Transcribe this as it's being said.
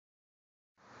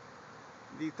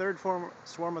The third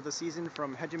swarm of the season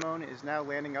from Hegemone is now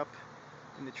landing up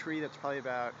in the tree that's probably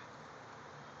about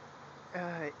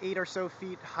 8 or so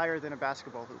feet higher than a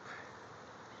basketball hoop.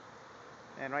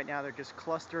 And right now they're just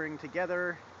clustering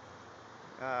together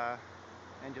and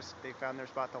they found their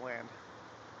spot to land.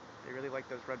 They really like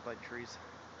those red bud trees.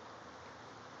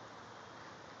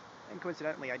 And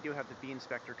coincidentally, I do have the bee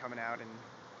inspector coming out in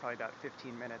probably about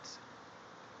 15 minutes.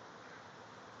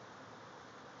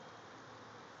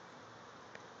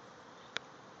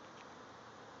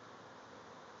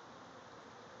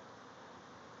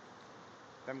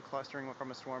 Them clustering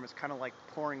from a swarm is kind of like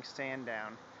pouring sand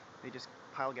down.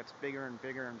 Pile gets bigger and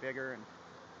bigger and bigger, and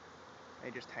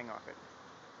they just hang off it.